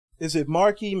Is it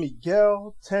Marky,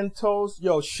 Miguel, Tentos?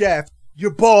 Yo, Shaft, you're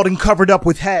bald and covered up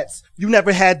with hats. You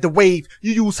never had the wave.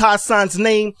 You use Hassan's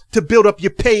name to build up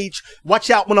your page. Watch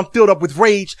out when I'm filled up with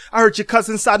rage. I heard your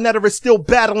cousin Sinetta is still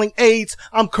battling AIDS.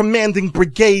 I'm commanding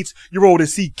brigades. You're old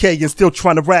as CK and still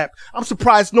trying to rap. I'm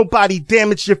surprised nobody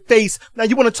damaged your face. Now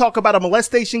you want to talk about a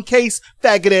molestation case?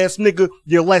 Faggot ass nigga,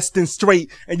 you're less than straight.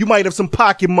 And you might have some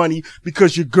pocket money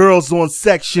because your girl's on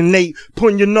Section 8.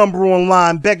 Putting your number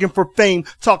online, begging for fame.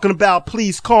 Talking about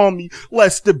please call me.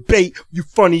 Let's debate. You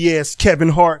funny ass Kevin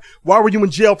Hart. Why were you in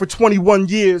jail for 21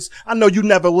 years? I know you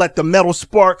never let the metal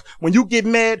spark. When you get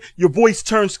mad, your voice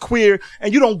turns queer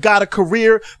and you don't got a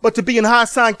career. But to be in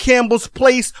Hassan Campbell's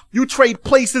place, you trade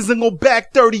places and go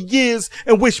back 30 years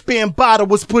and wish Bambaataa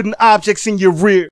was putting objects in your rear.